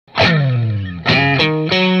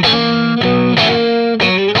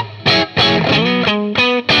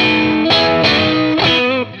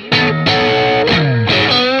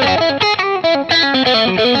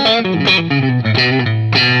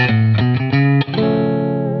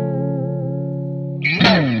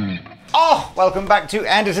welcome back to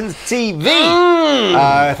Andertons TV.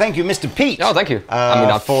 Thank you, Mr. Pete. Oh, thank you. I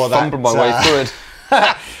mean, I've fumbled my way through it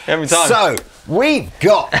every time. So, we've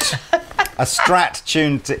got a Strat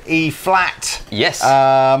tuned to E flat. Yes.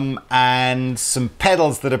 And some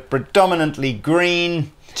pedals that are predominantly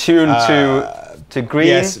green. Tuned to green.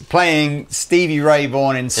 Yes, playing Stevie Ray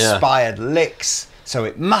Vaughan inspired licks. So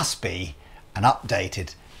it must be an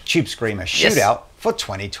updated Tube Screamer Shootout for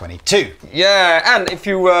 2022. Yeah, and if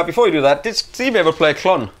you before you do that, did Stevie ever play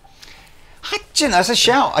Clon? You know, that's a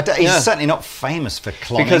shout. He's certainly not famous for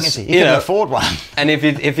cloning, because, is he? He can afford one. And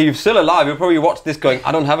if he's still alive, he'll probably watch this going,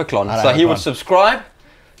 I don't have a Clon. So he would subscribe,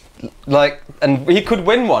 and he could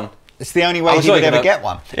win one. It's the only way he would ever get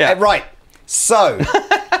one. Yeah. Right. So,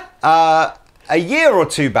 a year or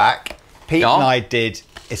two back, Pete and I did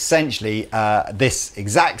essentially this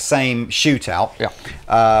exact same shootout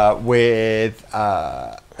with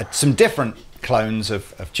some different clones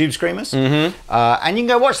of Tube Screamers, and you can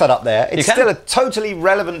go watch that up there. It's still a totally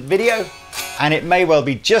relevant video, and it may well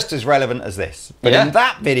be just as relevant as this. But in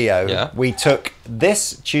that video, we took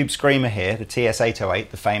this Tube Screamer here, the TS808,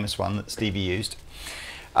 the famous one that Stevie used,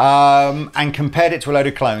 and compared it to a load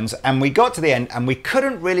of clones, and we got to the end and we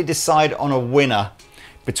couldn't really decide on a winner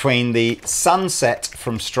between the Sunset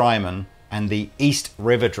from Strymon and the East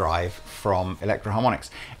River Drive from Electro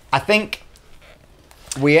Harmonix. I think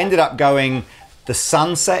we ended up going, the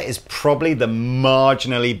Sunset is probably the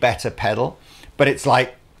marginally better pedal, but it's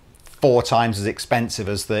like 4 times as expensive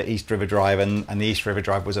as the East River Drive, and the East River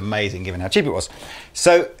Drive was amazing given how cheap it was.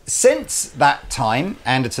 So since that time,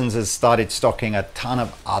 Andertons has started stocking a ton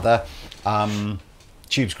of other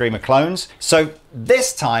Tube Screamer clones. So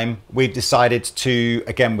this time we've decided to,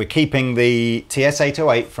 again, we're keeping the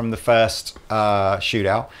TS808 from the first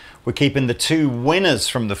shootout. We're keeping the 2 winners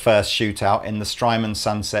from the first shootout in the Strymon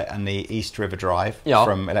Sunset and the East River Drive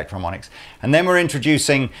from Electro Harmonix. And then we're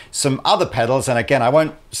introducing some other pedals. And again, I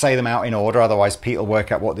won't say them out in order, otherwise Pete will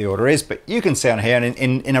work out what the order is. But you can see on here, and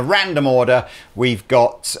in a random order, we've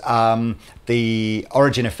got the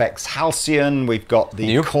Origin Effects Halcyon, we've got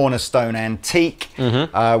the Cornerstone Antique,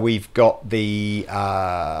 we've got the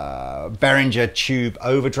Behringer Tube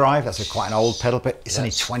Overdrive. That's quite an old pedal, but it's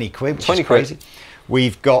only 20 quid, which is crazy.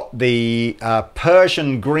 We've got the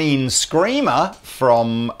Persian Green Screamer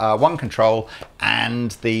from One Control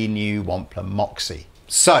and the new Wampler Moxie.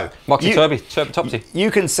 So, Topsy.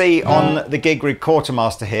 You can see on the Gig Rig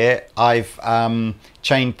Quartermaster here, I've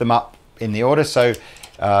chained them up in the order. So,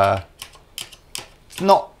 it's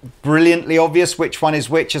not brilliantly obvious which one is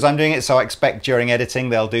which as I'm doing it. So I expect during editing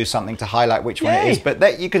they'll do something to highlight which one it is.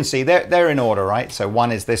 But you can see they're in order, right? So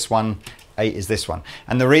 1 is this one. 8 is this one.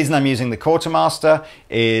 And the reason I'm using the Quartermaster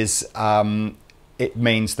is it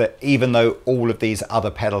means that even though all of these other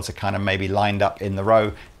pedals are kind of maybe lined up in the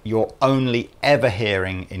row, you're only ever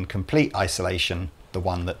hearing in complete isolation the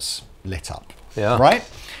one that's lit up. Yeah. Right?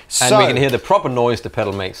 And we can hear the proper noise the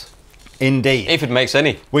pedal makes. Indeed. If it makes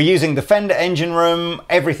any. We're using the Fender engine room.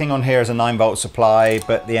 Everything on here is a 9-volt supply,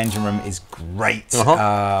 but the engine room is great.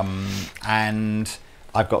 And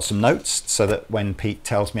I've got some notes so that when Pete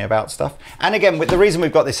tells me about stuff. And again, the reason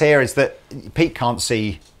we've got this here is that Pete can't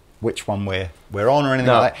see which one we're on or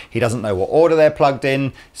anything like that. He doesn't know what order they're plugged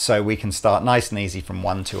in, so we can start nice and easy from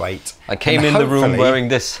 1 to 8. I came in the room wearing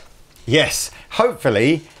this. Yes,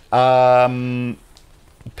 hopefully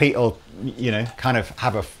Pete will, you know, kind of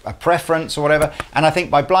have a preference or whatever. And I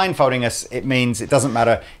think by blindfolding us, it means it doesn't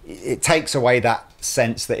matter. It takes away that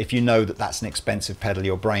sense that if you know that that's an expensive pedal,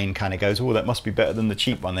 your brain kind of goes, oh, that must be better than the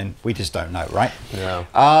cheap one. Then we just don't know, right?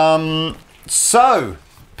 Yeah. So,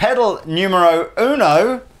 pedal numero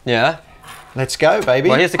 1. Yeah. Let's go, baby.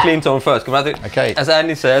 Well, here's the clean tone first. Okay. As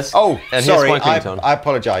Andy says. Oh, and sorry. Here's my clean tone. I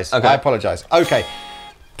apologise. Okay. I apologise. Okay.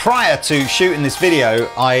 Prior to shooting this video,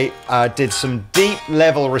 I did some deep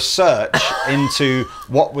level research into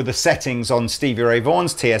what were the settings on Stevie Ray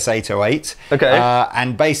Vaughan's TS808. Okay.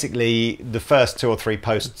 And basically, the first 2 or 3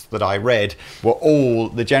 posts that I read were all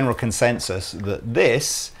the general consensus that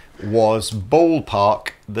this was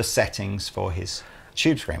ballpark the settings for his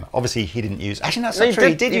Tube Screamer. Obviously, he didn't use... Actually, that's not true.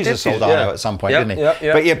 He did use a Soldano at some point, didn't he?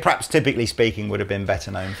 But yeah, perhaps typically speaking, would have been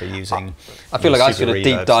better known for using... I feel like I should have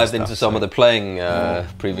deep dived into some of the playing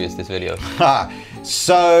previous this video.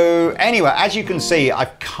 So anyway, as you can see,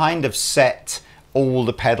 I've kind of set all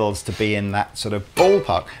the pedals to be in that sort of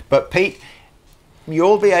ballpark. But Pete,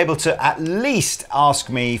 you'll be able to at least ask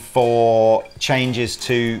me for changes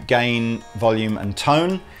to gain, volume and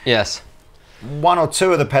tone. Yes. 1 or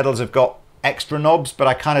 2 of the pedals have got extra knobs, but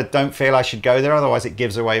I kind of don't feel I should go there, otherwise it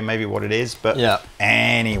gives away maybe what it is. But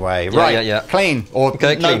anyway, clean or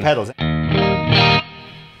no pedals.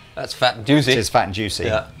 That's fat and juicy. It is fat and juicy.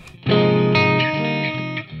 Yeah.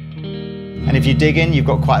 And if you dig in, you've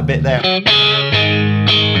got quite a bit there.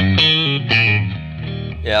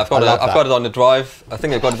 Yeah, I've got it on the drive. I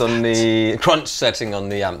think I've got it on the crunch setting on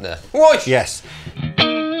the amp there. Whoosh! Yes.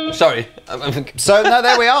 Sorry. So, no,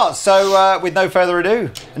 there we are. So, with no further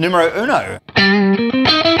ado, numero uno.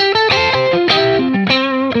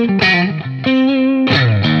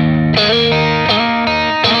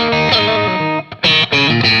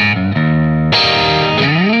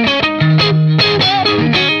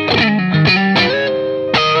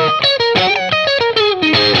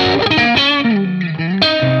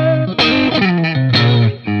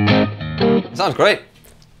 Sounds great.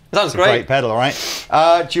 Sounds great. Great pedal, all right.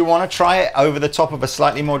 Do you want to try it over the top of a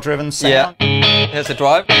slightly more driven sound? Yeah. Here's the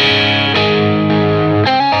drive.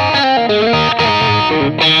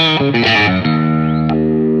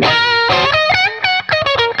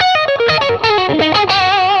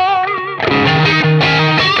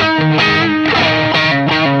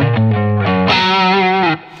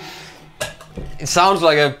 It sounds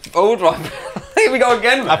like a Overdrive. Here we go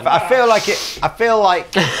again, man. I feel like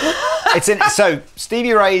it's in. So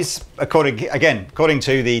Stevie Ray's, according to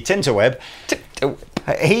the Tinterweb,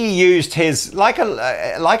 he used his like a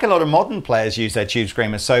lot of modern players use their tube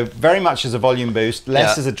screamers. So very much as a volume boost,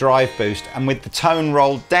 less as a drive boost, and with the tone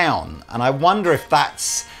rolled down. And I wonder if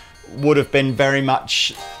would have been very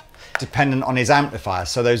much dependent on his amplifier.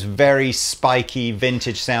 So those very spiky,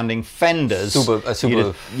 vintage sounding Fenders,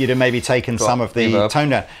 you'd have maybe taken some of the tone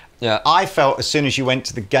down. Yeah. I felt as soon as you went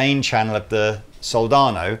to the gain channel of the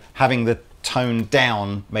Soldano, having the tone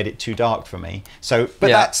down made it too dark for me. So, but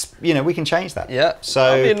that's, we can change that. Yeah. So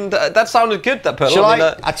I mean, that sounded good, that pedal. Shall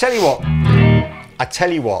I tell you what.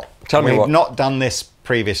 Tell me what. We've not done this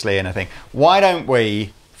previously, anything. Why don't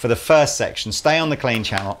we, for the first section, stay on the clean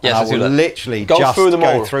channel, and I will literally go through them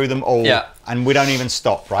all, and we don't even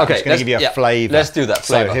stop, right? Okay, I'm just going to give you a flavour. Let's do that,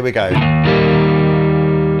 flavour. So, here we go.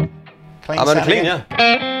 Clean I'm on a clean, yeah.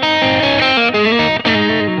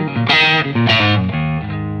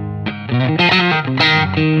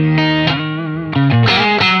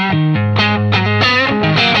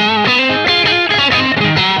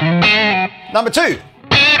 Number 2.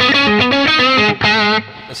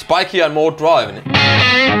 It's spiky and more drive, isn't it?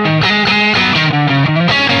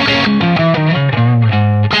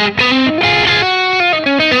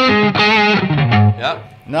 Yeah.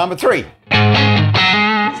 Number 3.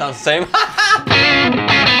 Sounds the same.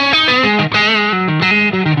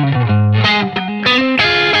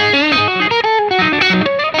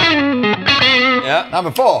 Yeah.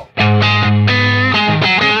 Number 4.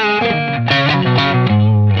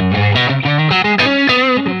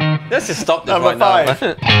 Let's just stop this Number right 5.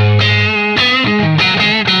 now.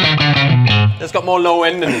 It's got more low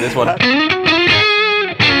end in this one.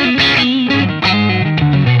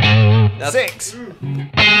 6.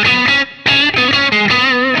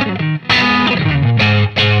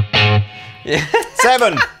 Yeah.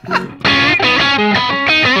 7.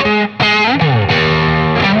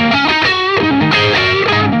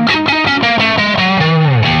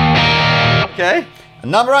 Okay.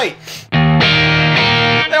 And number 8.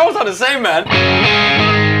 They all sound the same, man.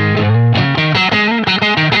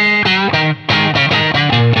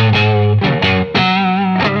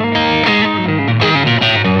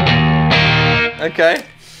 Okay.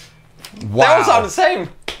 Wow. They all sound the same.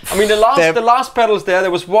 I mean, the last pedals there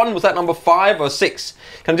was one. Was that number 5 or 6?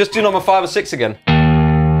 Can I just do number 5 or 6 again?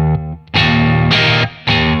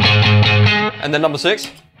 And then number 6.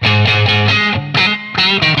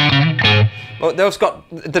 Well, they've got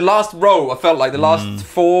the last row. I felt like the last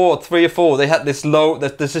 4 or 3 or 4. They had this low.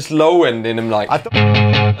 There's this low end in them. Like I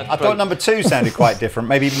thought number 2 sounded quite different.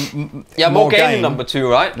 Maybe more gain in number 2,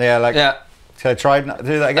 right? Yeah, like Shall I try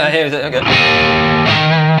do that again? Here's it. Okay.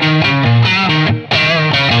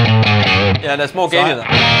 Yeah, there's more gain in that.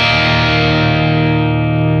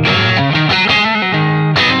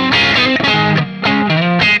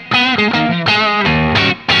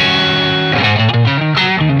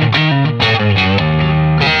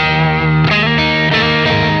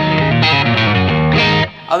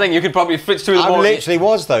 I think you could probably switch through the more. I literally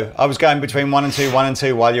was though. I was going between 1 and 2, 1 and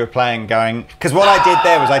 2 while you were playing, going because what I did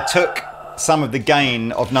there was I took some of the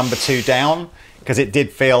gain of number 2 down because it did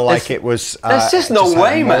feel like it was. There's just no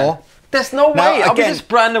way, man. There's no way. I mean, this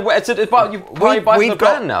brand of it's about you buy the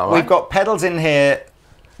brand now, right? We've got pedals in here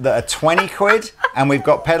that are 20 quid, and we've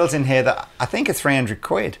got pedals in here that I think are 300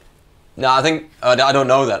 quid. No, I think I don't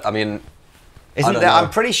know that. I mean, Isn't there? I'm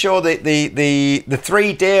pretty sure that the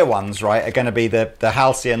three deer ones, right, are going to be the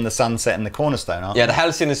Halcyon, the Sunset, and the Cornerstone, aren't they? Yeah, the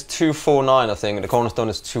Halcyon is 249, I think, and the Cornerstone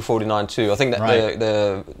is 249 too. I think that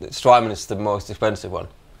the Strymon is the most expensive one.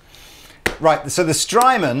 Right, so the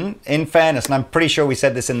Strymon, in fairness, and I'm pretty sure we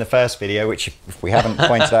said this in the first video, which if we haven't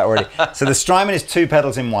pointed out already. So the Strymon is 2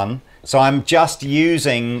 pedals in one. So I'm just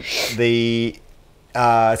using the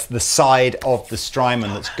side of the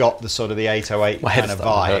Strymon that's got the sort of the 808 kind of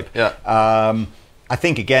vibe. Yeah. I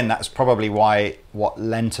think again that's probably what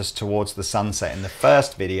lent us towards the Sunset in the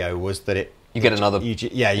first video was that you get another.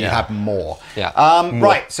 You have more. Yeah.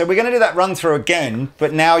 Right. So we're going to do that run through again,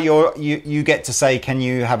 but now you get to say, can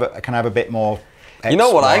I have a bit more? X, you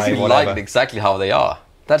know what? Y, I actually liked exactly how they are.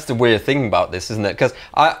 That's the weird thing about this, isn't it? Because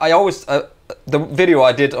I always the video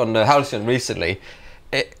I did on the Halcyon recently,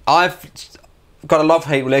 I've got a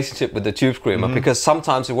love-hate relationship with the Tube Screamer because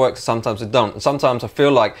sometimes it works, sometimes it don't. And sometimes I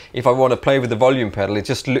feel like if I want to play with the volume pedal,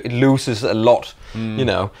 it loses a lot. You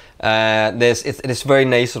know, it's very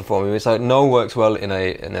nasal for me. So no works well in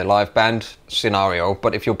a live band scenario.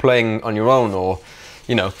 But if you're playing on your own, or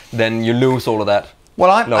then you lose all of that. Well,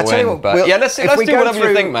 I tell you what, yeah, let's do whatever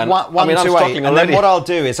you think, man. One, I'm struggling and then what I'll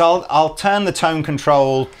do is I'll turn the tone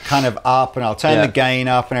control kind of up, and I'll turn the gain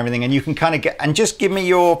up and everything, and you can kind of just give me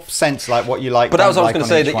your sense, like what you like. But that was what I was going to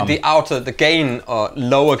say. The gain or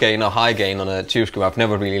lower gain or high gain on a Tube Screamer, I've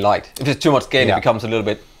never really liked. If there's too much gain, it becomes a little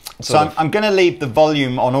bit. So I'm going to leave the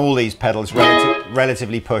volume on all these pedals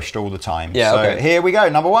relatively pushed all the time. Yeah. So here we go,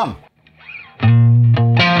 number 1.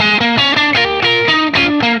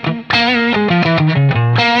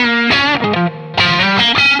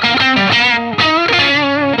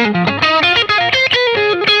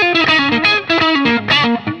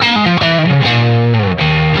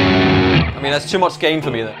 That's too much gain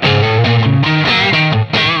for me then.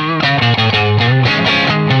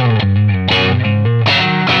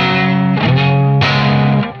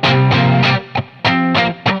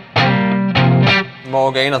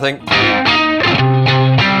 More gain, I think.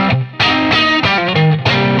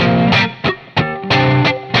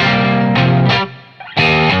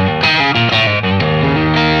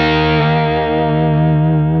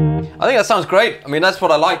 I think that sounds great. I mean, that's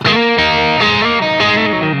what I like.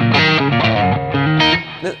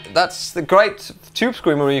 That's the great Tube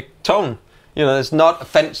Screamery tone. You know, it's not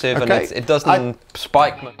offensive and it doesn't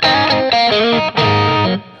spike.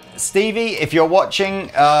 Stevie, if you're watching...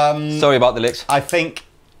 sorry about the licks. I think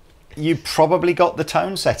you probably got the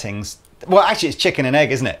tone settings. Well, actually, it's chicken and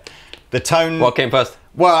egg, isn't it? The tone... What came first?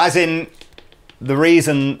 Well, as in, the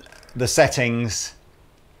reason the settings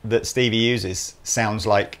that Stevie uses sounds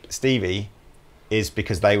like Stevie is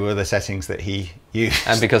because they were the settings that he used.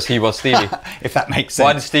 And because he was Stevie. If that makes sense.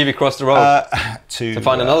 Why did Stevie cross the road? To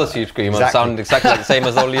find another Tube Screamer that sounded exactly like the same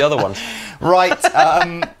as all the other ones. Right.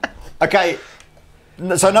 Okay.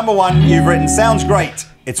 So number 1, you've written, sounds great.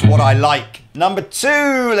 It's what I like. Number 2,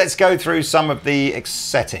 let's go through some of the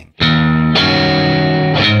setting.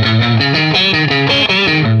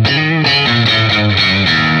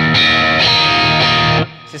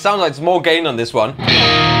 It sounds like there's more gain on this one.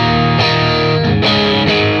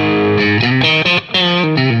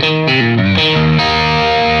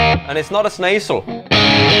 And it's not as nasal.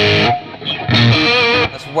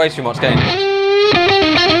 That's way too much gain.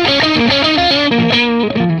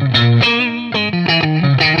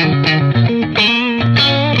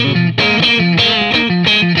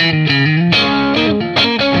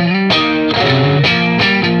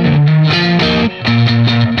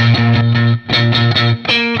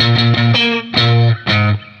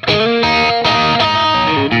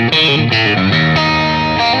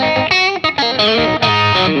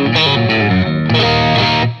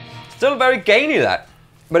 Still very gainy, that,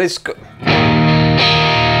 but it's good.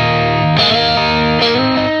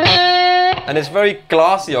 And it's very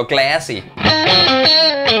glassy or glassy.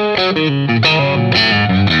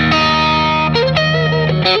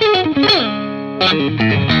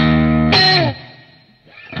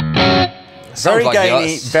 Very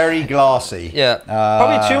gainy, very glassy. Yeah,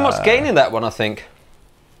 probably too much gain in that one, I think.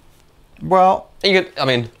 Well, you could, I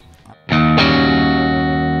mean.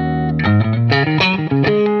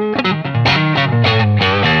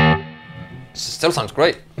 Still sounds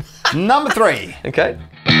great. Number 3. Okay.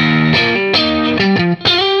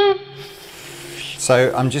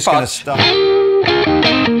 So I'm just going to start.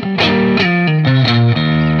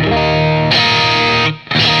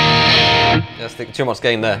 Just too much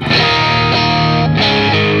gain there.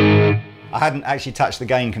 I hadn't actually touched the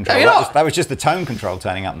gain control. That was just the tone control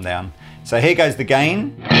turning up and down. So here goes the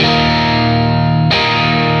gain.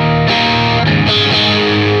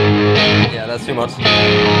 Yeah, that's too much.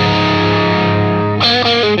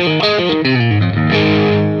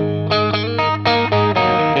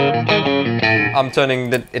 I'm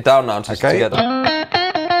turning it down now just to get it.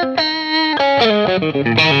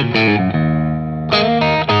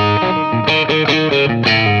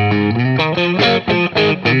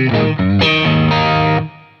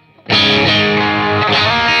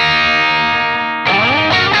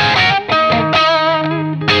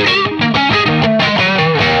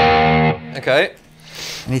 Okay.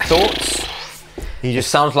 Any thoughts? He just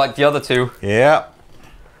sounds like the other two. Yeah.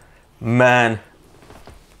 Man.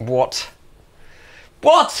 What?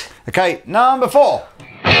 What? Okay, number 4.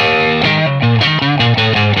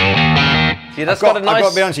 See, that's got a nice... I've got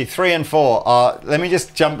to be honest with you, 3 and 4 are... Let me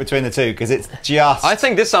just jump between the two, because it's just... I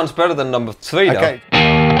think this sounds better than number 3, though. Okay.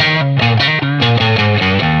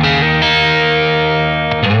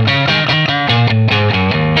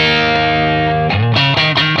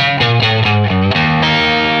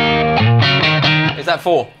 Is that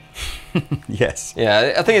 4? Yes.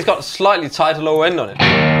 Yeah, I think it's got a slightly tighter low end on it.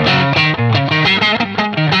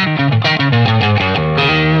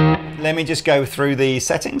 Let me just go through the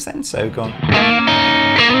settings then, so go on.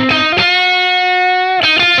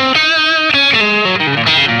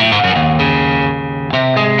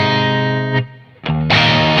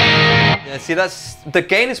 Yeah, see, that's... The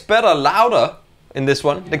gain is better, louder in this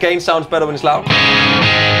one. The gain sounds better when it's loud.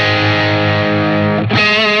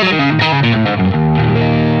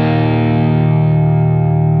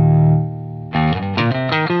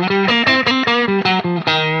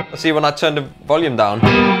 See, when I turn the volume down,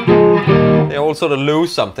 they all sort of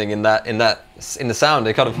lose something in the sound.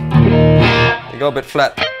 They kind of go a bit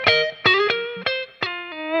flat.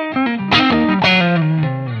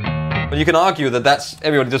 But you can argue that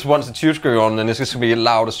everybody just wants the tube screamer on, and it's just gonna be as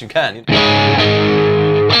loud as you can.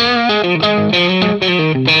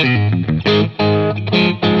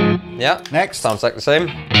 Yeah. Next. Sounds like the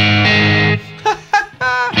same.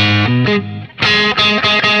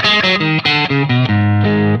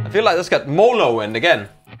 I feel like this got more low end again.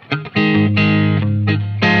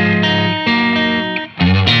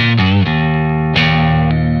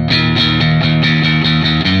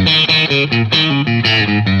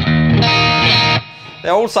 They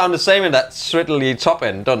all sound the same in that shrittly top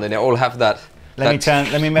end, don't they? They all have that.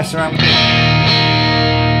 Let me mess around.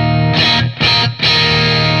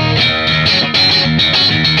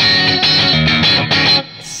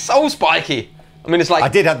 It's so spiky. I mean, it's like... I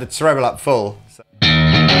did have the treble up full. So.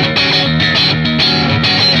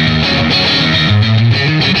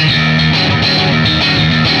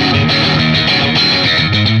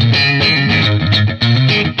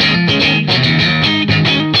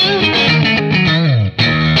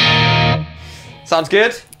 Sounds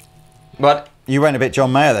good, but... You went a bit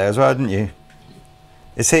John Mayer there as well, didn't you?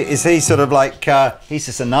 Is he sort of like, he's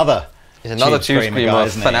just another... He's another tube screamer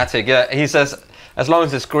fanatic, yeah. He says, as long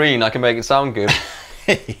as it's green, I can make it sound good.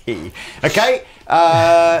 Okay,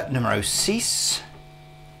 numero 6.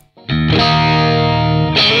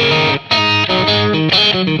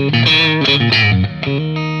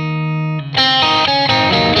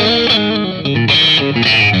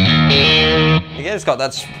 Again, it's got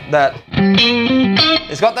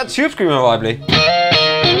that tube screamer vibely.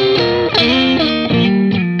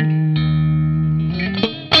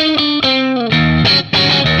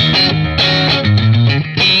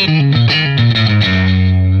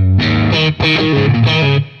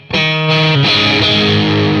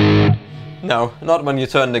 No, not when you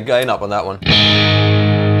turn the gain up on that one.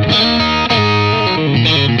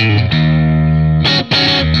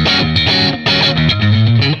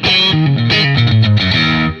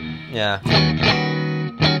 Yeah.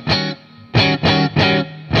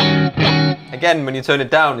 Again, when you turn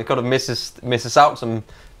it down, it kind of misses out some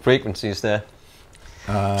frequencies there.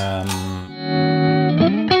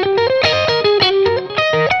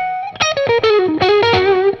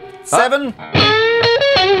 7.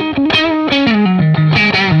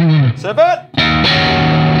 7.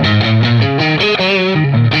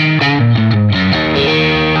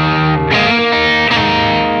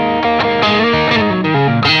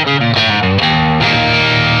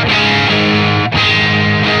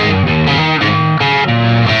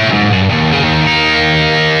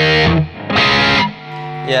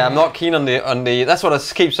 Yeah, I'm not keen on the. That's what I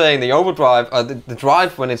keep saying. The overdrive, the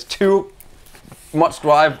drive when it's too much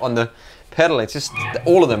drive on the pedal. It's just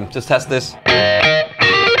all of them just has this.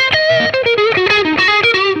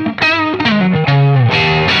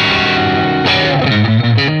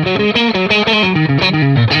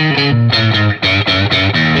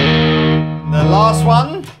 The last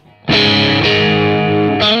one.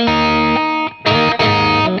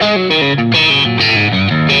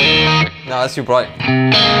 No, No, that's too bright.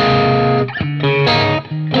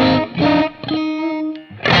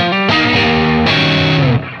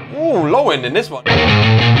 Ooh, low end in this one.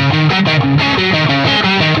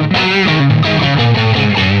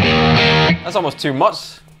 That's almost too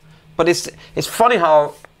much. But it's funny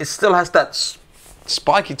how it still has that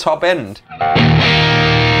spiky top end.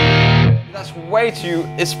 That's way too...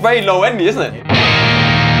 It's very low endy, isn't it?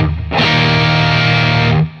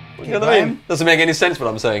 You know what I mean? Doesn't make any sense what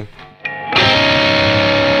I'm saying.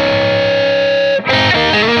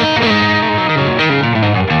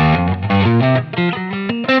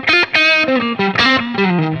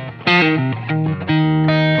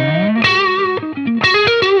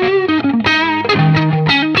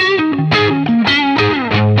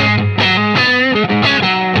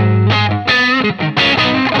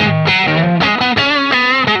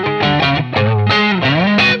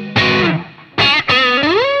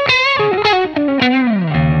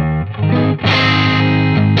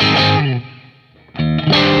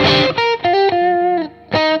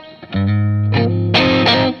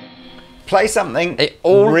 Play something. They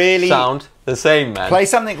all really sound the same, man. Play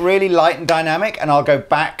something really light and dynamic, and I'll go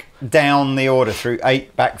back down the order through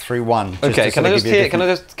 8 back through 1. Okay, can you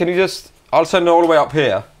just? I'll send it all the way up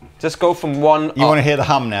here. Just go from 1. You want to hear the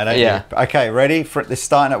hum now, don't you? Yeah. Okay, ready? For this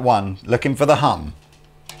starting at 1. Looking for the hum.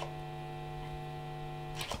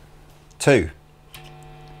 2.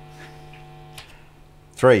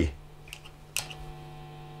 3.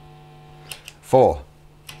 4.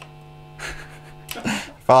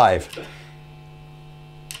 5.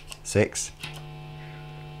 6.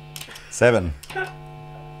 7. 8.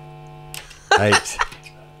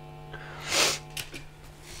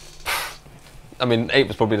 I mean, 8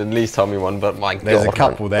 was probably the least hummy one, but my God. There's a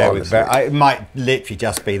couple there with it might literally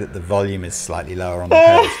just be that the volume is slightly lower on the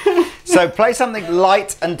pedals. So play something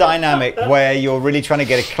light and dynamic where you're really trying to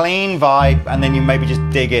get a clean vibe, and then you maybe just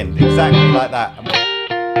dig in exactly like that.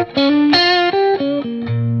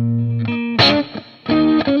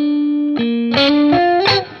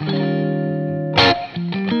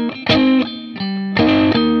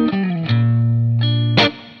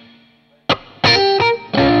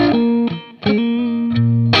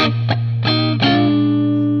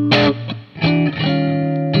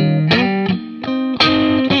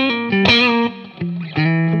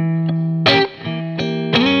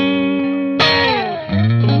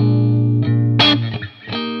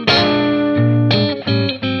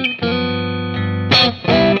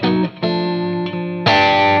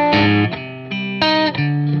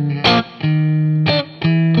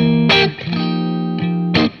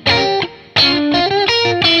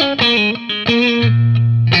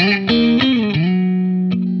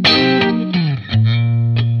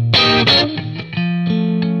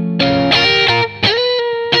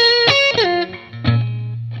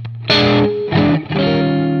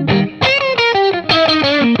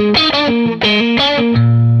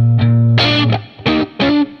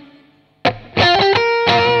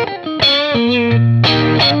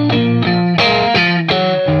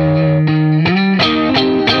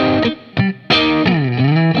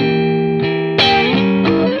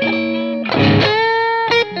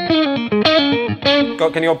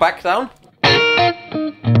 Can you go back down?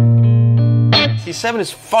 C7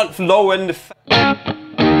 is fun, low end. I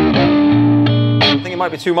think it might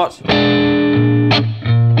be too much.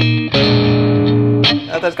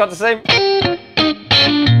 That's got the same.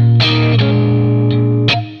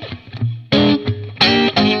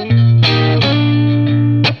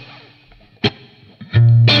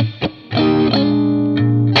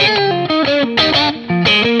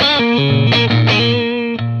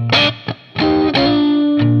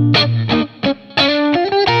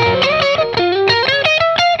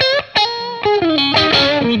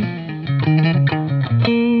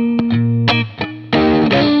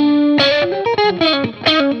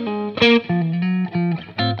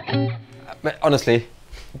 Honestly,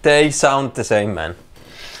 they sound the same, man.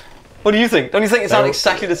 What do you think? Don't you think it sounds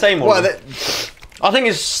exactly the same? Well, I think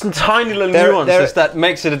it's tiny little nuances that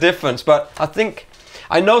makes it a difference. But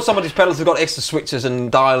I know some of these pedals have got extra switches and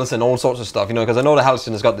dials and all sorts of stuff, you know, because I know the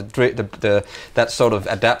Halcyon has got that sort of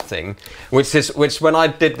adapt thing, which when I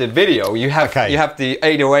did the video, you have the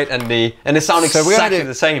 808 and they sound exactly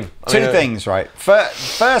the same. Two things, right?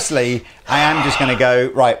 Firstly, I am just going to go,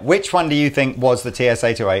 right, which one do you think was the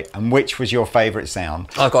TS808 and which was your favourite sound?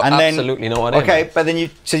 I've got absolutely no idea. Okay, but then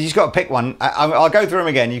you've just got to pick one. I'll go through them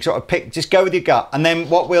again. You've got to pick, just go with your gut. And then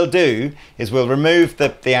what we'll do is we'll remove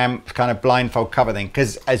the amp kind of blindfold cover thing,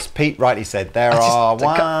 because as Pete rightly said, there are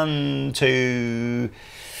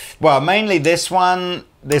mainly this one,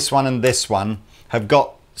 and this one have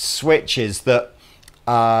got switches that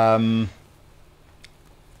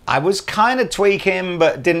I was kind of tweaking,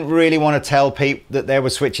 but didn't really want to tell Pete that there were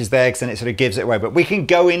switches there because then it sort of gives it away. But we can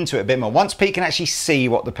go into it a bit more. Once Pete can actually see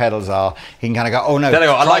what the pedals are, he can kind of go, oh no, then I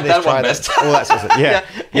go, I like this, that one best. All that sort of stuff. Yeah.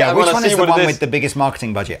 Yeah, Which one is the one with the biggest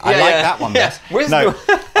marketing budget? I like that one best. No.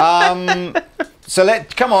 So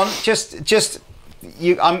come on,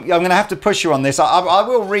 I'm going to have to push you on this. I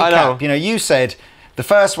will recap. You know, you said the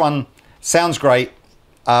first one sounds great.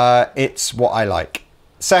 It's what I like.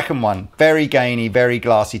 Second one, very gainy, very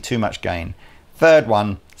glassy, too much gain. Third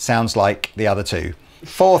one sounds like the other two.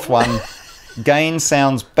 Fourth one, gain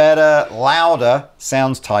sounds better, louder,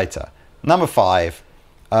 sounds tighter. Number 5,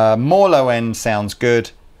 more low end sounds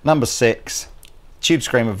good. Number 6, Tube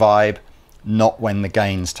Screamer vibe, not when the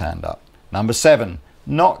gain's turned up. Number 7,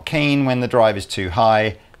 not keen when the drive is too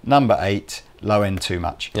high. Number 8, low end too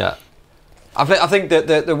much. Yeah. I think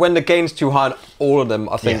that when the gain's too high on all of them,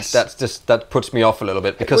 I think that puts me off a little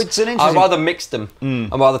bit because I'd rather mix them.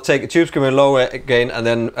 I'd rather take a Tube Screamer lower gain and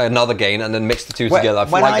then another gain and then mix the two together. I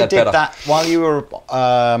feel like that better. When I did that while you were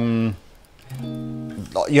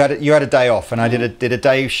you had a day off, and I did a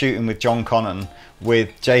day shooting with John Connon with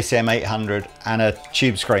JCM 800 and a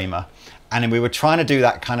Tube Screamer, and then we were trying to do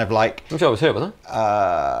that kind of like. I'm sure I was here, wasn't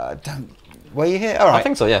I? Were you here? All right. I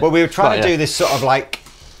think so. Yeah. Well, we were trying to do this sort of like.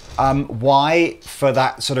 Why for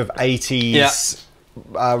that sort of 80s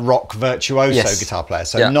rock virtuoso guitar player?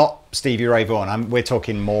 So not Stevie Ray Vaughan. We're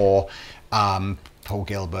talking more Paul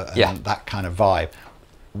Gilbert and that kind of vibe.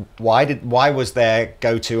 Why was their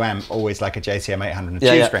go-to amp always like a JCM 800 and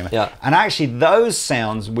Tube Screamer? Yeah. And actually, those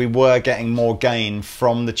sounds we were getting more gain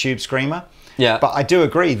from the Tube Screamer. Yeah. But I do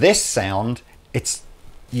agree. This sound,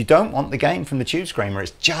 you don't want the gain from the Tube Screamer.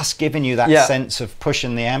 It's just giving you that sense of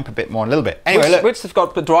pushing the amp a bit more, a little bit. Anyway, look. Which has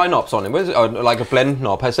got the dry knobs on it, or like a blend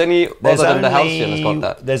knob. Has any other than the Halcyon has got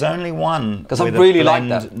that? There's only one with a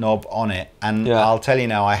blend knob on it, and I'll tell you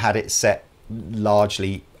now, I had it set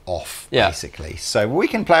largely off, basically. So we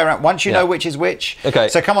can play around once you know which is which. Okay.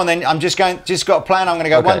 So come on then. I'm just got a plan. I'm going to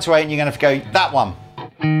go 1 to 8, and you're going to go that one.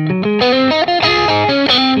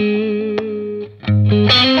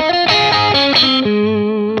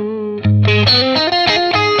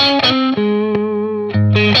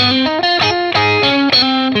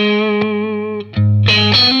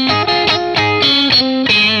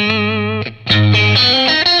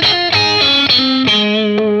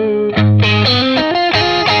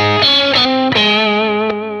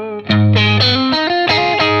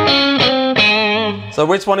 So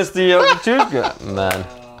which one is the Tube? Man,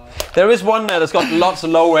 there is one there that's got lots of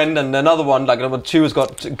low end, and another one like number 2 has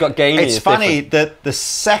got gainy. It's funny that the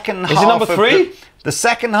second half. Is it number 3? The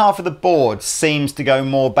second half of the board seems to go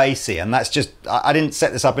more bassy, and that's just I didn't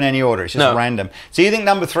set this up in any order. It's just random. So you think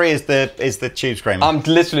number 3 is the Tube Screamer? I'm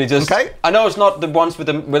literally just. Okay. I know it's not the ones with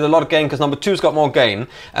a lot of gain because number 2's got more gain,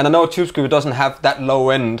 and I know Tube Screamer doesn't have that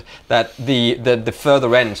low end that the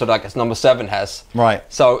further end, so like as number 7 has. Right.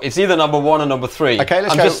 So it's either number 1 or number 3. Okay,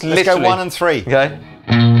 let's go 1 and 3. Okay.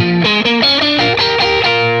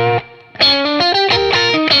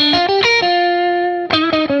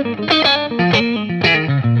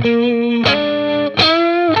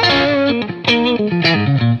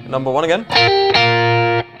 Number 1 again.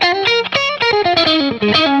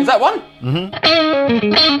 Is that 1? Mm-hmm.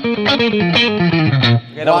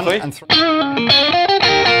 Okay, number 3. And 3.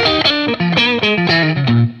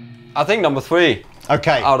 I think number 3.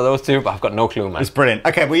 Okay. Out of those two, but I've got no clue, man. It's brilliant.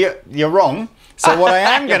 Okay, well you're wrong. So what I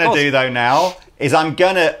am going to do though now is I'm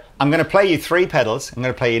going to play you 3 pedals. I'm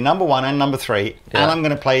going to play you number 1 and number 3, and I'm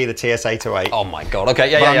going to play you the TS808. Oh my god!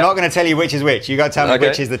 Okay, but I'm not going to tell you which is which. You got to tell me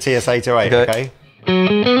which is the TS808. Okay.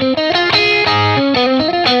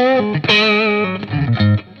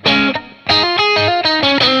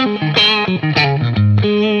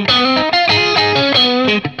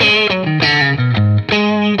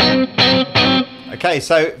 Okay,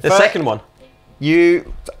 so the second one.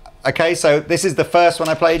 Okay, so this is the first one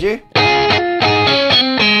I played you.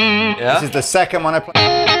 Yeah. This is the second one I played.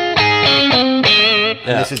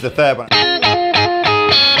 And this is the third one.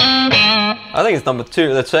 I think it's number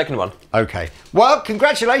 2, the second one. Okay. Well,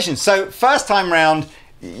 congratulations. So first time round,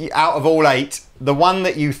 out of all 8, the one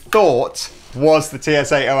that you thought was the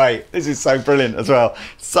TS808. This is so brilliant as well.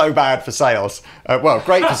 So bad for sales. Well,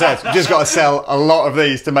 great for sales. You've just got to sell a lot of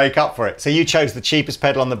these to make up for it. So you chose the cheapest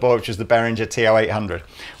pedal on the board, which was the Behringer TO800,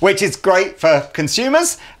 which is great for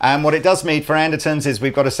consumers. And what it does mean for Andertons is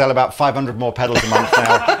we've got to sell about 500 more pedals a month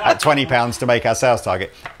now at £20 to make our sales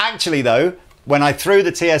target. Actually, though, when I threw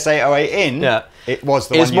the TS808 in, it was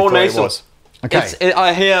the one you thought it was. Okay.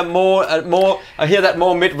 I hear more. I hear that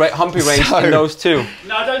more mid-range, humpy range in those two.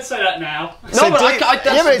 No, don't say that now. No, so but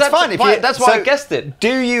it's fine. That's why I guessed it.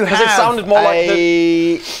 Do you have it sounded more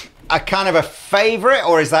a kind of a favourite,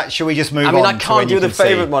 or is that? Should we just move on? I mean, I can't do the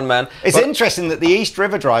favourite one, man. It's interesting that the East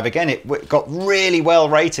River Drive again. It got really well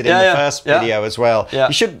rated in the first video as well. Yeah.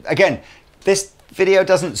 You should again. This video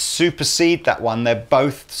doesn't supersede that one. They're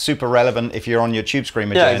both super relevant if you're on your Tube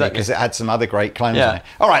Screamer journey because it had some other great clones on it.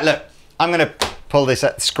 All right, look. I'm going to pull this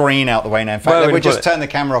screen out the way now. In fact, we'll just turn the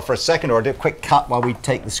camera off for a second, or do a quick cut while we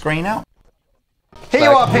take the screen out. Here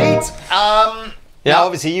you are, Pete. Now,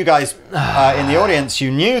 obviously, you guys in the audience,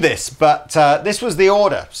 you knew this, but this was the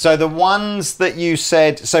order. So the ones that you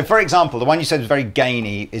said... So, for example, the one you said was very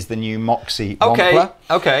gainy is the new Moxie Wampler.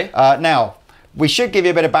 Okay. Now, we should give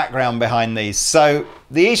you a bit of background behind these. So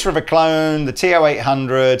the East River Clone, the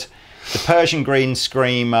TS808, the Persian Green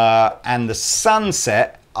Screamer, and the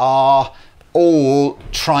Sunset are all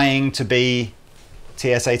trying to be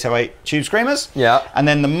TS808 Tube Screamers. Yeah. And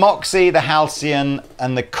then the Moxie, the Halcyon,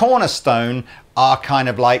 and the Cornerstone are kind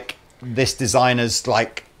of like this designer's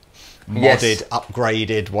like modded,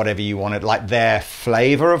 upgraded, whatever you wanted, like their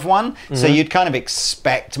flavour of one. So you'd kind of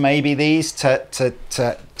expect maybe these to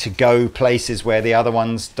go places where the other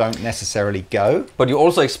ones don't necessarily go. But you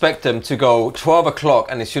also expect them to go 12 o'clock,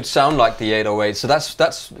 and it should sound like the 808. So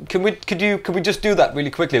that's can we just do that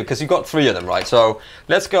really quickly, because you got 3 of them, right? So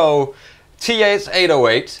let's go.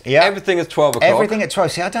 TS808. Yeah. Everything is 12 o'clock. Everything at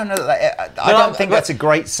 12. See, I don't know that. I don't think that's a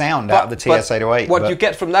great sound out of the TS808. What you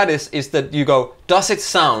get from that is that you go, does it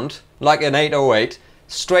sound like an 808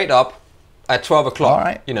 straight up at 12 o'clock? All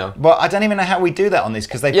right. You know. Well, I don't even know how we do that on these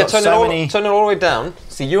because they've got so many. Turn it all the way down.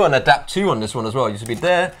 See, you're on adapt 2 on this one as well. You should be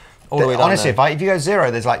there all the way down. Honestly, if you go 0,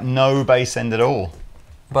 there's like no bass end at all.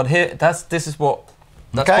 But here, that's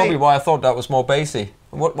probably why I thought that was more bassy.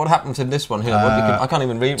 What happens in this one here? I can't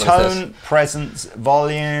even read what it says. Tone, presence,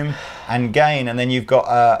 volume, and gain, and then you've got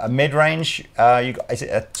a mid-range. Is it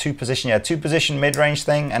a 2-position? Yeah, 2-position mid-range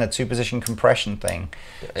thing and a 2-position compression thing.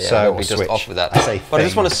 Yeah, so we'll just off with that. But I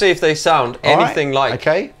just want to see if they sound anything like.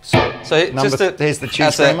 Okay. So here's the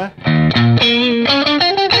Tube Screamer.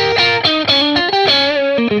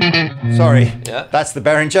 Sorry. Yeah. That's the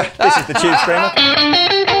Behringer. This is the Tube Screamer.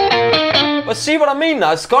 But see what I mean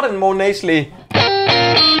now? It's gotten more nasally.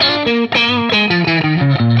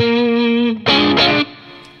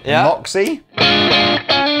 Yeah. Moxie.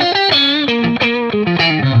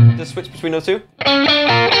 Just switch between those two.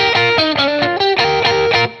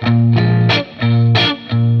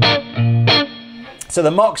 So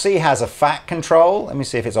the Moxie has a fat control. Let me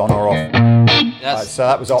see if it's on or off. Yes. So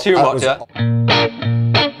that was off. Too much, yeah.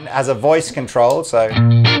 Has a voice control, so.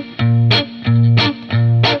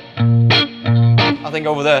 I think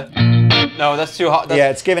over there. No, that's too hot. Yeah,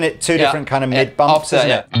 it's giving it 2 different kind of mid bumps, isn't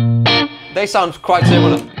it? They sound quite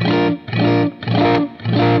similar.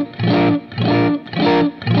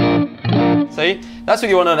 See? That's what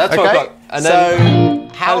you want to know. That's 12 o'clock. And then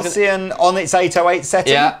Halcyon on its 808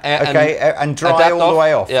 setting. Yeah. And dry all the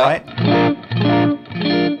way off, right?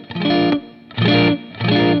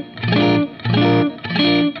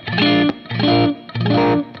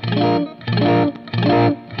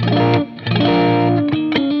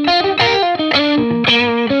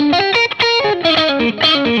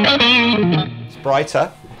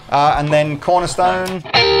 Brighter, and then Cornerstone.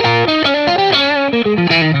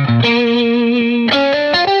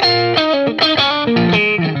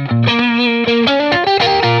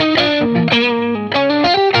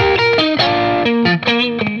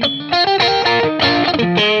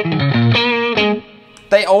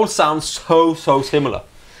 They all sound so similar.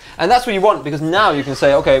 And that's what you want, because now you can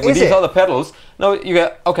say, okay, with these other pedals, no, you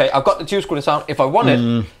get, okay, I've got the Tube Screamer sound if I want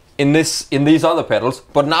it. In these other pedals,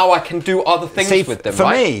 but now I can do other things with them.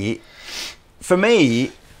 For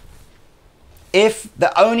me, if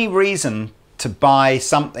the only reason to buy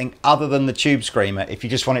something other than the Tube Screamer, if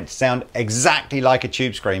you just want it to sound exactly like a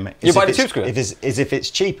Tube Screamer, is if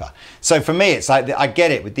it's cheaper. So for me, it's like I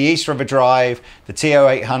get it with the East River Drive, the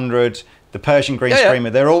TS808, the Persian Green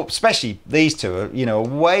Screamer. They're all, especially these two, are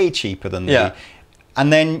way cheaper than the.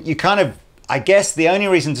 And then you kind of. I guess the only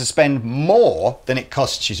reason to spend more than it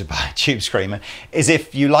costs you to buy a Tube Screamer is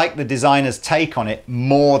if you like the designer's take on it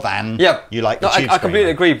more than you like the Tube Screamer. I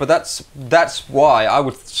completely agree, but that's why I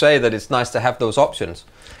would say that it's nice to have those options.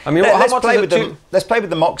 I mean, let's play with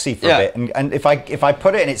the Moxie for a bit, and if I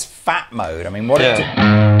put it in its fat mode, I mean, what it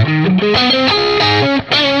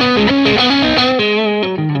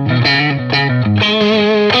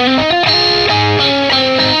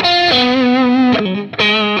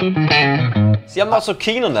See, I'm not so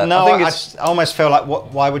keen on that. No, I think I almost feel like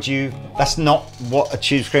why would you? That's not what a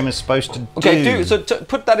tube screamer is supposed to do. Okay,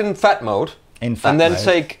 put that in fat mode. In fat and then mode.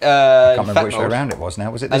 take I can't remember which way around it was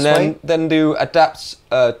now. Was it this way? And then do adapts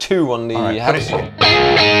 2 on the Halcyon.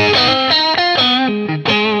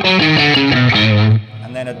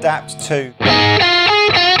 And then adapt 2.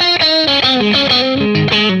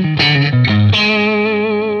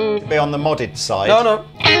 Be on the modded side. No.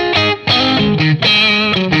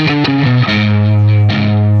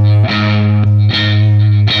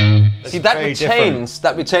 See, that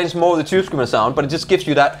retains more of the tube screamer sound, but it just gives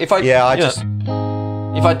you that. If I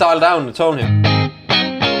if I dial down the tone here.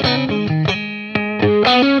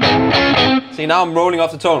 See, now I'm rolling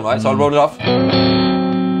off the tone, right? So I'll roll it off.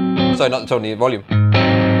 Sorry, not the tone, the volume.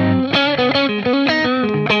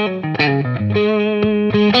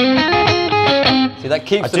 See, that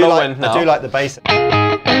keeps the low end now. I do like the bass.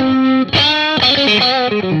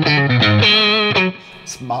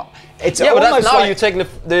 Smart. It's yeah, but almost now like you're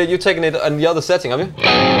taking it on the other setting, have you?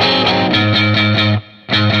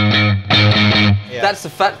 Yeah. That's the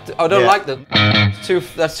fact. I don't like that.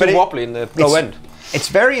 That's too wobbly in the low end. It's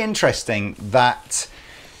very interesting that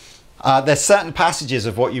there's certain passages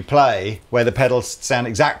of what you play where the pedals sound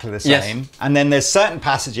exactly the same, and then there's certain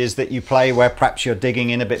passages that you play where perhaps you're digging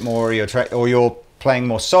in a bit more, or you're playing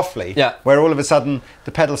more softly. Yeah. Where all of a sudden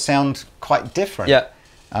the pedals sound quite different. Yeah.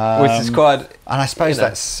 Which is quite. And I suppose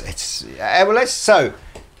so.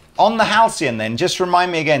 On the Halcyon then, just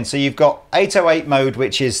remind me again, so you've got 808 mode,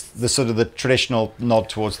 which is the sort of the traditional nod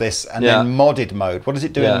towards this, and then modded mode. What does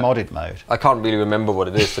it do in modded mode? I can't really remember what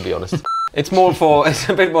it is, to be honest. It's a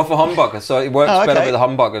bit more for humbucker, so it works better with a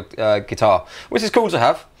humbucker guitar, which is cool to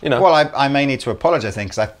have, you know. Well, I may need to apologise then,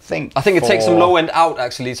 because I think it takes some low end out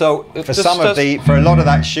actually. So for for a lot of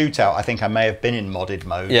that Shootout, I think I may have been in modded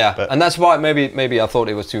mode. Yeah, but, and that's why maybe I thought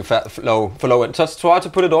it was too low for low end. Just try to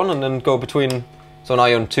put it on and then go between. So now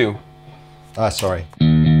you're on 2. Sorry.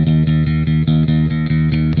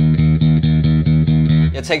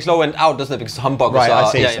 Yeah, it takes low end out, doesn't it? Because humbuckers are.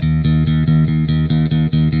 I see.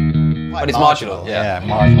 But it's marginal. Yeah,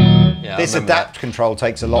 marginal. Yeah, this adapt control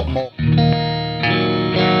takes a lot more.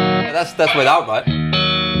 Yeah, that's without, right?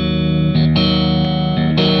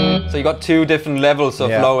 So you got 2 different levels of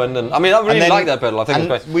low end, and I mean, I really like that pedal. I think it's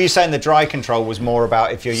great. Were you saying the dry control was more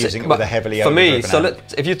about if you're using it with a heavily overdriven amp? For me,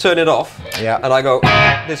 if you turn it off, and I go,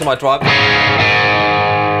 this is my drive.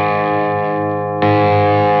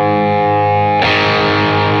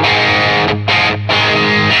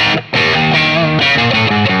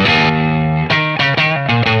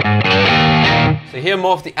 So you hear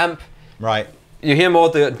more of the amp. Right. You hear more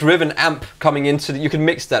of the driven amp coming into you can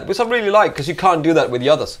mix that, which I really like, because you can't do that with the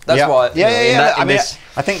others. That's why.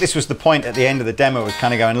 I think this was the point at the end of the demo, was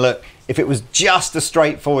kind of going, look, if it was just a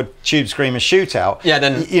straightforward tube screamer Shootout,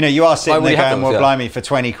 then you are sitting there going, well, blimey, for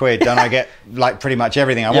 20 quid, don't I get like pretty much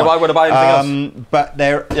everything I want? Why would I buy anything else? But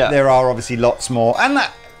there are obviously lots more, and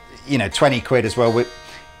that 20 quid as well.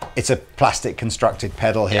 It's a plastic constructed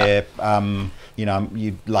pedal here.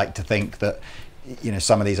 You'd like to think that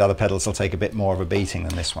some of these other pedals will take a bit more of a beating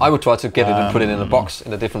than this one. I would try to get it and put it in a box,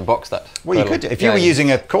 in a different box. You could, if you were using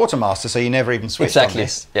a quartermaster, so you never even switched on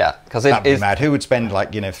this. Yeah, because that'd be mad. Who would spend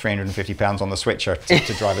like £350 on the switcher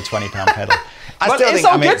to drive a £20 pedal? It's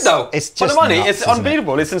so good though. It's just for the money. Nuts, it's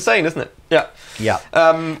unbeatable. It's insane, isn't it? Yeah. Yeah.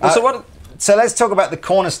 So let's talk about the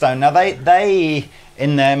Cornerstone. Now they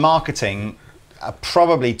in their marketing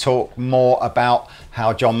probably talk more about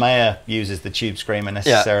how John Mayer uses the tube screamer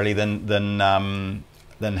necessarily than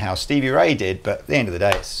how Stevie Ray did, but at the end of the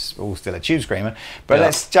day it's all still a tube screamer. But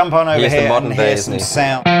let's jump on over here and hear some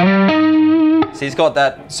sound. See, he's got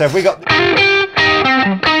that. So if we got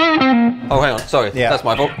oh, hang on, sorry, that's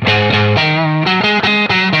my fault.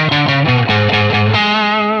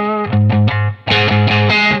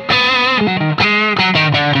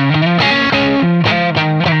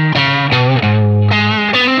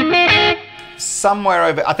 somewhere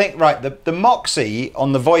over, I think, right, the Moxie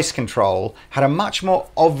on the voice control had a much more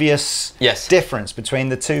obvious difference between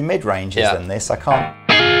the two mid-ranges than this. I can't...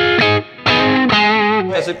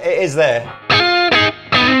 It is there.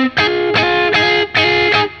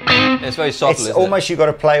 It's very soft. It's almost, you've got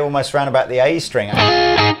to play almost round about the A string.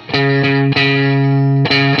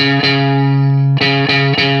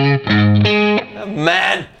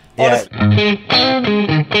 Man! Yeah.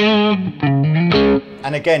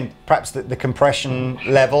 And again, perhaps the compression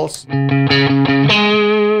levels. Does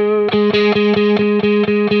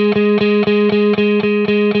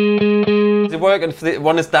it work if the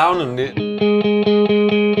one is down and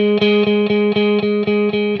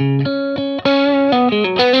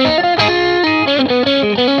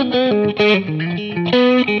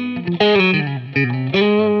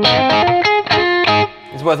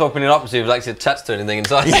worth opening up and see if it's actually attached to anything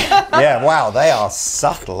inside. Yeah, wow, they are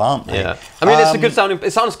subtle, aren't they? Yeah. I mean, it's a good sounding.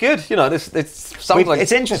 It sounds good. You know, it sounds like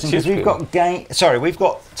it's interesting because we've got we've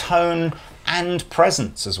got tone and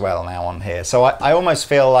presence as well now on here. So I almost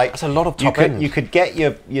feel like that's a lot of top end. You could get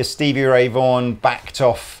your Stevie Ray Vaughan backed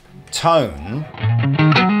off tone,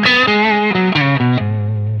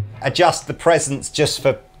 adjust the presence just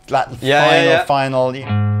for that final.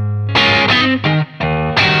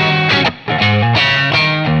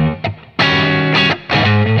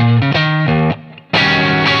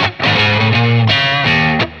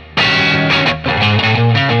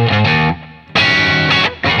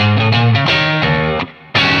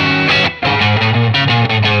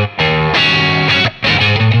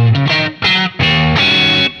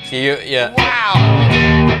 Yeah. Wow!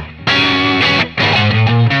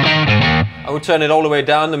 I will turn it all the way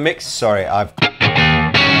down the mix. Sorry, I've.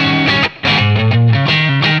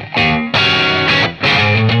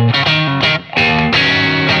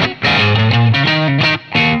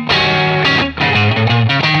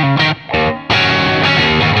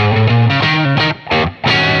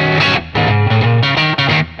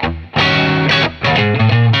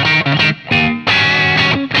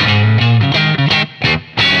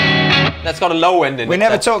 That's got a low end in it. We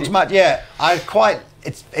never talked much. Yeah,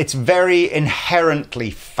 it's very inherently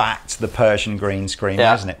fat, the Persian green screamer,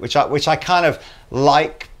 isn't it? Which I kind of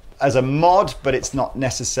like as a mod, but it's not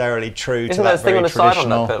necessarily true to that very traditional. Isn't there a thing on the side on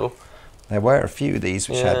that pedal? There were a few of these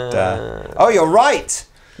which had. Oh, you're right.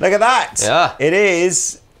 Look at that. Yeah. It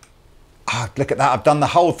is. Oh, look at that. I've done the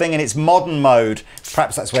whole thing in its modern mode.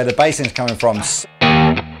 Perhaps that's where the bassing's coming from.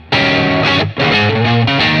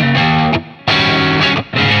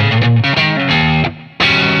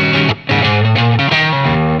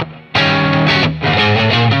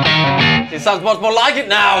 It sounds much more like it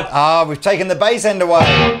now. Ah, we've taken the bass end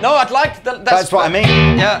away. No, I'd like that's what I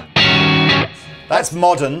mean. Yeah. That's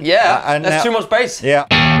modern. Yeah, and that's too much bass. Yeah.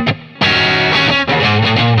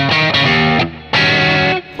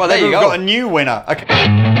 Well, there you go. We've got a new winner. Okay.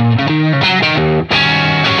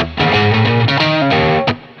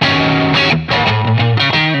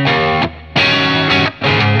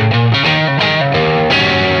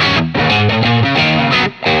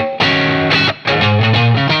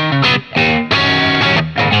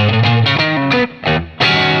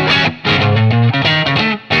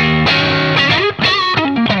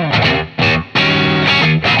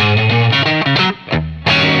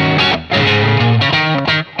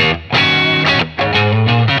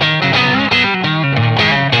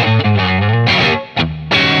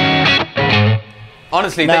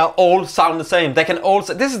 Honestly, now, they all sound the same. They can all.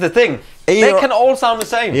 This is the thing. They can all sound the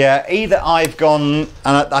same. Yeah. Either I've gone,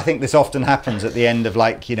 and I think this often happens at the end of,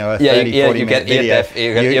 like, you know, a 30-40 minute video.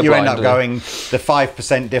 You end up going the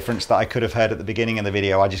 5% difference that I could have heard at the beginning of the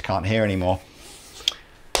video. I just can't hear anymore.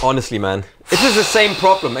 Honestly, man, this is the same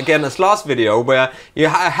problem again as last video where you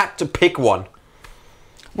had to pick one.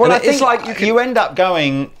 Well, it's like you end up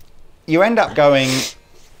going.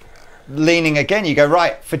 Leaning again, you go,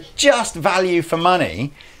 right, for just value for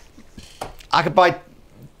money, I could buy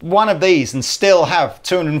one of these and still have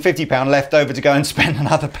 £250 left over to go and spend on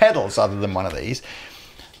other pedals other than one of these.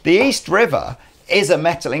 The East River is a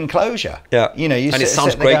metal enclosure. Yeah. You know, you and sit it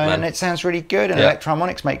sounds there great, going, man. and it sounds really good, and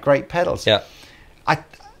Electro-Harmonics make great pedals. Yeah.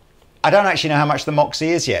 I don't actually know how much the Moxie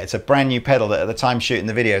is yet. It's a brand new pedal that at the time shooting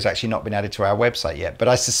the video has actually not been added to our website yet. But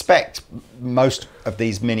I suspect most of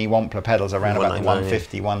these mini Wampler pedals are around about the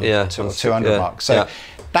 150, 200 mark. So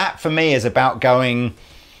that for me is about going,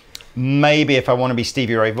 maybe if I want to be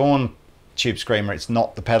Stevie Ray Vaughan Tube Screamer, it's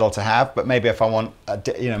not the pedal to have. But maybe if I want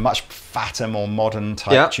much fatter, more modern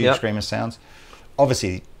type Tube Screamer sounds.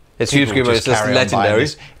 Obviously, the Tube Screamer is just legendary.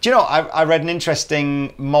 Do you know, I read an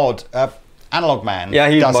interesting mod. Analog Man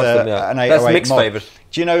he does an 808 That's Mick's mod. favourite.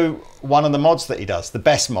 Do you know one of the mods that he does, the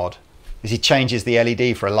best mod, is he changes the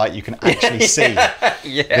LED for a light you can actually see.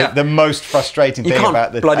 The most frustrating thing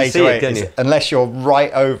about the 808 is unless you're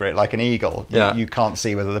right over it like an eagle, you can't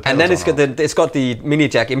see whether the pedals And then it's got the mini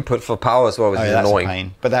jack input for power as well, which is annoying. That's a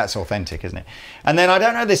pain, but that's authentic, isn't it? And then I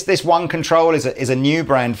don't know, this One Control is a new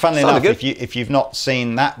brand. Funnily enough, if you've not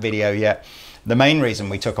seen that video yet, the main reason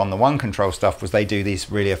we took on the One Control stuff was they do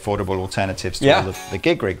these really affordable alternatives to all the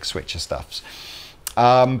gig rig switcher stuffs.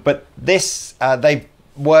 But this, they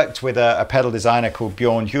worked with a pedal designer called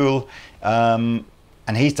Bjorn Juhl, and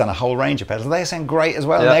he's done a whole range of pedals. They sound great as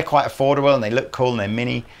well, and they're quite affordable, and they look cool, and they're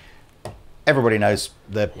mini. Everybody knows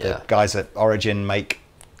the guys at Origin make,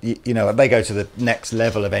 you know, they go to the next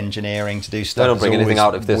level of engineering to do stuff. They don't bring anything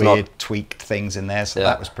out if there's weird tweaked things in there, so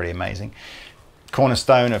that was pretty amazing.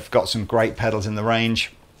 Cornerstone have got some great pedals in the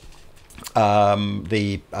range.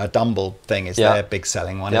 The Dumble thing is their big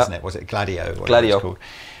selling one, isn't it? Was it Gladio? Gladio. It's called.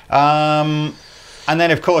 And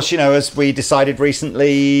then, of course, you know, as we decided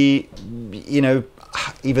recently, you know,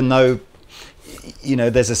 even though, you know,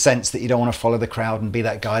 there's a sense that you don't want to follow the crowd and be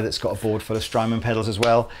that guy that's got a board full of Strymon pedals as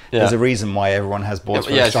well. There's a reason why everyone has boards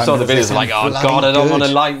full of Strymon pedals. Yeah, saw the videos like, oh God, I don't want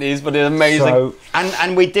to like these, but they're amazing. So,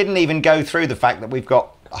 and we didn't even go through the fact that we've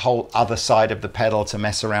got a whole other side of the pedal to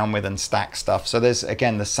mess around with and stack stuff. So there's,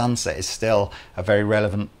 again, the Sunset is still a very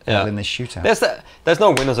relevant pedal in this shootout. There's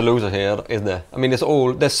no winner's or loser here, is there? I mean,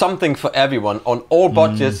 there's something for everyone on all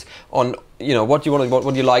budgets, on, you know, what do you want, what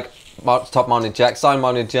do you like, top mounted jacks, side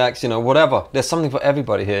mounted jacks, you know, whatever. There's something for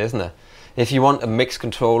everybody here, isn't there? If you want a mix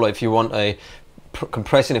controller, if you want a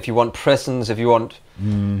compression, if you want presence, if you want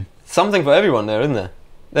something for everyone there, isn't there?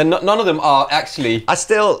 None of them are actually... I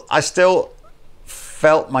still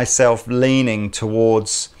felt myself leaning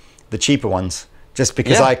towards the cheaper ones, just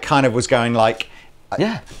because I kind of was going like,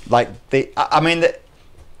 like the, I mean, that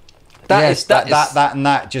and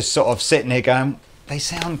that, just sort of sitting here going, they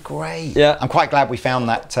sound great. Yeah, I'm quite glad we found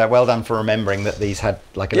that. Well done for remembering that these had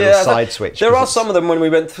like a little side switch. There are some of them when we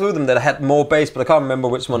went through them that had more bass, but I can't remember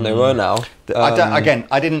which one they were now.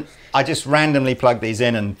 I just randomly plugged these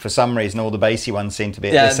in, and for some reason all the bassy ones seem to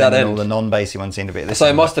be at this end, and all the non-bassy ones seem to be at this end. So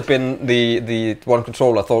it must have been the one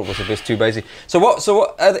control I thought was a bit too bassy. So what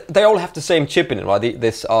they all have the same chip in it, right?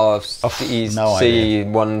 This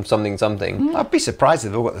C1 something. I'd be surprised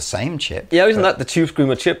if they've all got the same chip. Yeah, isn't that the Tube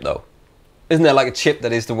Screamer chip though? Isn't there like a chip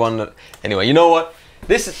that is the one that... Anyway, you know what?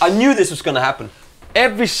 I knew this was going to happen.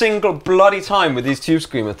 Every single bloody time with these Tube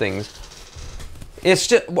Screamer things. It's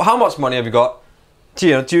just... How much money have you got?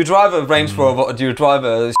 Do you drive a Range Rover, or do you drive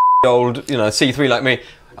a old, you know, C3 like me?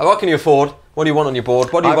 What can you afford? What do you want on your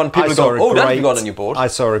board? What do you want people to go, oh, that you got on your board? I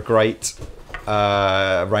saw a great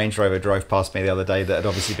Range Rover drove past me the other day that had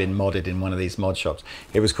obviously been modded in one of these mod shops.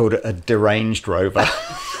 It was called a Deranged Rover.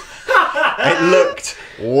 It looked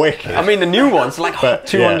wicked. I mean, the new ones like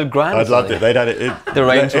 200 grand. I'd loved it. They'd had it. The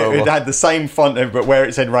Range Rover. It had the same font, but where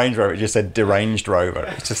it said Range Rover, it just said Deranged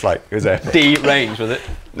Rover. It's just like, it was epic. D-range, was it?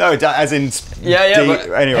 No, as in D, but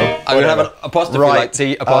anyway. I would have an apostrophe like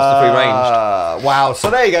T apostrophe range. Wow. So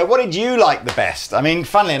there you go. What did you like the best? I mean,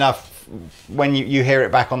 funnily enough, when you hear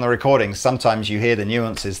it back on the recordings, sometimes you hear the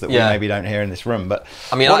nuances that we maybe don't hear in this room. But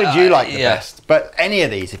I mean, what did you like the best? But any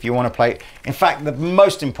of these, if you want to play, in fact, the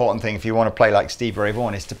most important thing if you want to play like Stevie Ray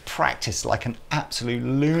Vaughan is to practice like an absolute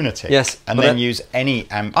lunatic. Yes, and then use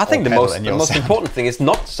any amp. I think the most important thing is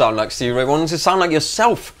not to sound like Stevie Ray Vaughan, is to sound like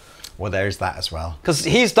yourself. Well, there's that as well. Because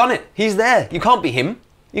he's done it. He's there. You can't be him.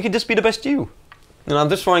 You can just be the best you. And I'm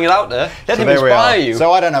just throwing it out there. Let him inspire you.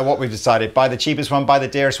 So I don't know what we've decided. Buy the cheapest one, buy the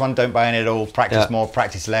dearest one, don't buy any at all. Practice more,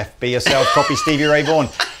 practice less. Be yourself, copy Stevie Ray Vaughan.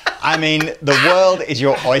 I mean, the world is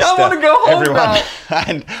your oyster, I want to go home everyone.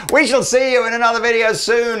 And we shall see you in another video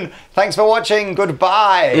soon. Thanks for watching.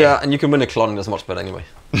 Goodbye. Yeah, and you can win a clon. That's much better anyway.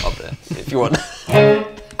 Up there, if you want.